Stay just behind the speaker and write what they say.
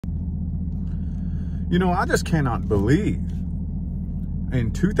You know, I just cannot believe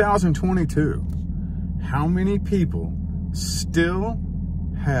in 2022 how many people still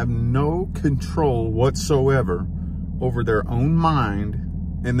have no control whatsoever over their own mind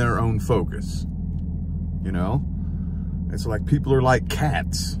and their own focus. You know, it's like people are like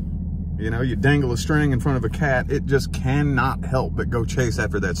cats. You know, you dangle a string in front of a cat, it just cannot help but go chase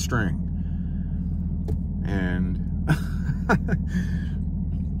after that string. And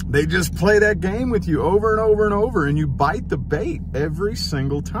they just play that game with you over and over and over, and you bite the bait every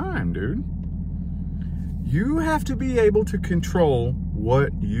single time, dude. You have to be able to control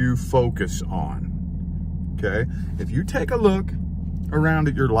what you focus on, okay? If you take a look around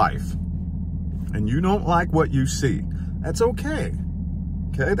at your life and you don't like what you see, that's okay,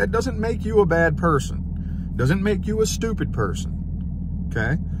 okay? That doesn't make you a bad person, doesn't make you a stupid person,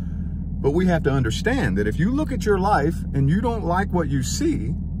 okay? But we have to understand that if you look at your life and you don't like what you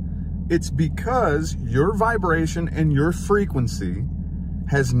see, it's because your vibration and your frequency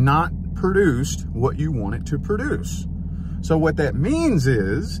has not produced what you want it to produce. So what that means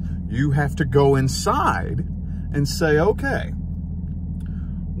is you have to go inside and say, okay,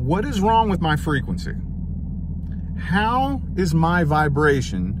 what is wrong with my frequency? How is my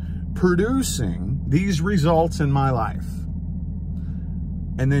vibration producing these results in my life?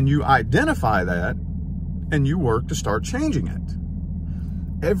 And then you identify that and you work to start changing it.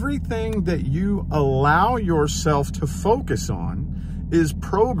 Everything that you allow yourself to focus on is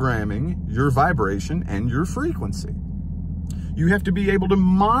programming your vibration and your frequency. You have to be able to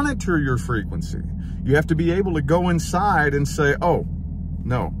monitor your frequency. You have to be able to go inside and say, oh,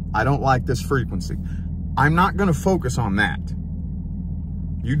 no, I don't like this frequency. I'm not going to focus on that.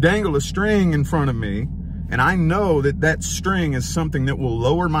 You dangle a string in front of me, and I know that that string is something that will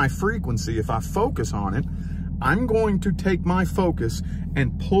lower my frequency if I focus on it. I'm going to take my focus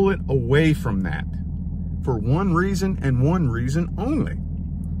and pull it away from that for one reason and one reason only: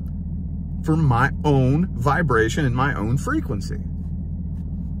 for my own vibration and my own frequency.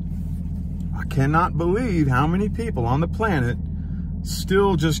 I cannot believe how many people on the planet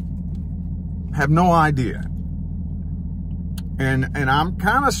still just have no idea. And I'm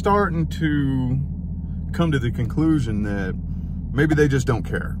kind of starting to come to the conclusion that maybe they just don't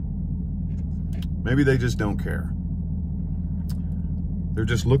care. Maybe they just don't care. They're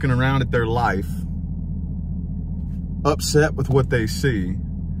just looking around at their life, upset with what they see,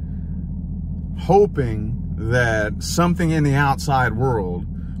 hoping that something in the outside world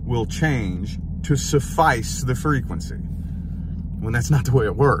will change to suffice the frequency, when that's not the way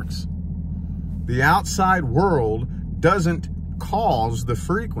it works. The outside world doesn't cause the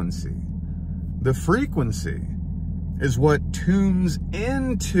frequency. The frequency is what tunes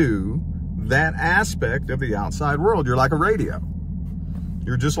into that aspect of the outside world. You're like a radio.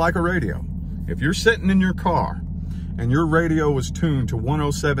 You're just like a radio. If you're sitting in your car and your radio is tuned to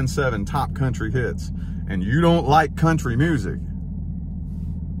 107.7 Top Country Hits, and you don't like country music,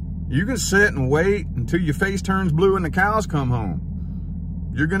 you can sit and wait until your face turns blue and the cows come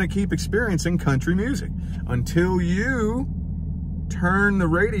home. You're going to keep experiencing country music until you turn the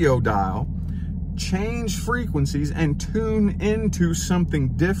radio dial, change frequencies, and tune into something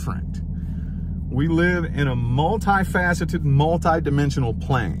different. We live in a multifaceted, multi-dimensional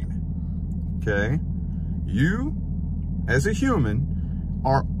plane, okay? You, as a human,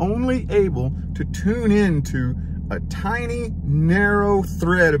 are only able to tune into a tiny, narrow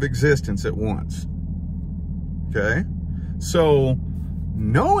thread of existence at once, okay? So,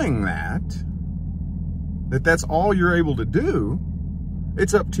 knowing that's all you're able to do,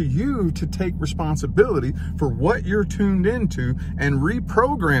 it's up to you to take responsibility for what you're tuned into and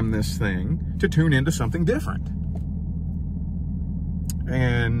reprogram this thing to tune into something different.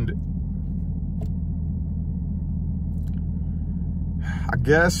 And I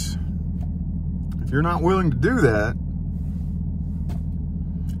guess if you're not willing to do that,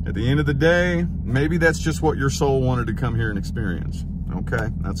 at the end of the day, maybe that's just what your soul wanted to come here and experience. Okay,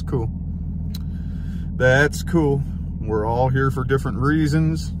 that's cool. That's cool. We're all here for different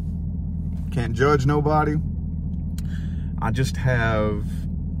reasons. Can't judge nobody. I just have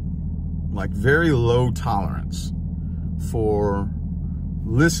like very low tolerance for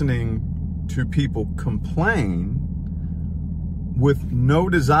listening to people complain with no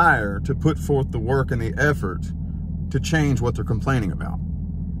desire to put forth the work and the effort to change what they're complaining about.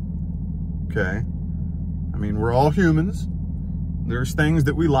 Okay? I mean, we're all humans. There's things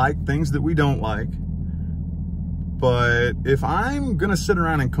that we like, things that we don't like. But if I'm going to sit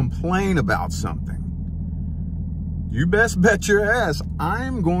around and complain about something, you best bet your ass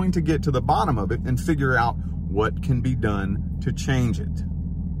I'm going to get to the bottom of it and figure out what can be done to change it.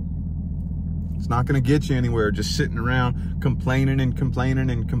 It's not going to get you anywhere just sitting around complaining and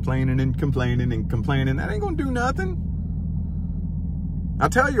complaining and complaining and complaining and complaining. That ain't going to do nothing. I'll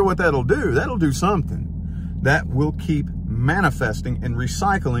tell you what that'll do. That'll do something. That will keep manifesting and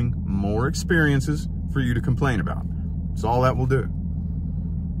recycling more experiences for you to complain about. That's all that will do.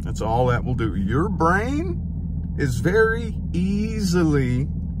 That's all that will do. Your brain is very easily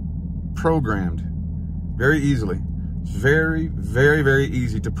programmed. Very easily. It's very, very, very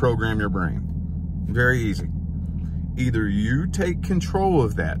easy to program your brain. Very easy. Either you take control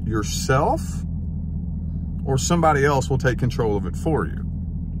of that yourself, or somebody else will take control of it for you.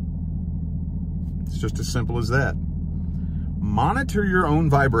 It's just as simple as that. Monitor your own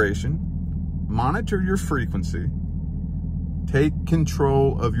vibration. Monitor your frequency. Take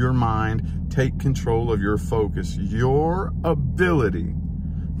control of your mind. Take control of your focus. Your ability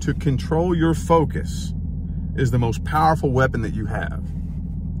to control your focus is the most powerful weapon that you have.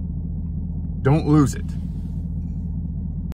 Don't lose it.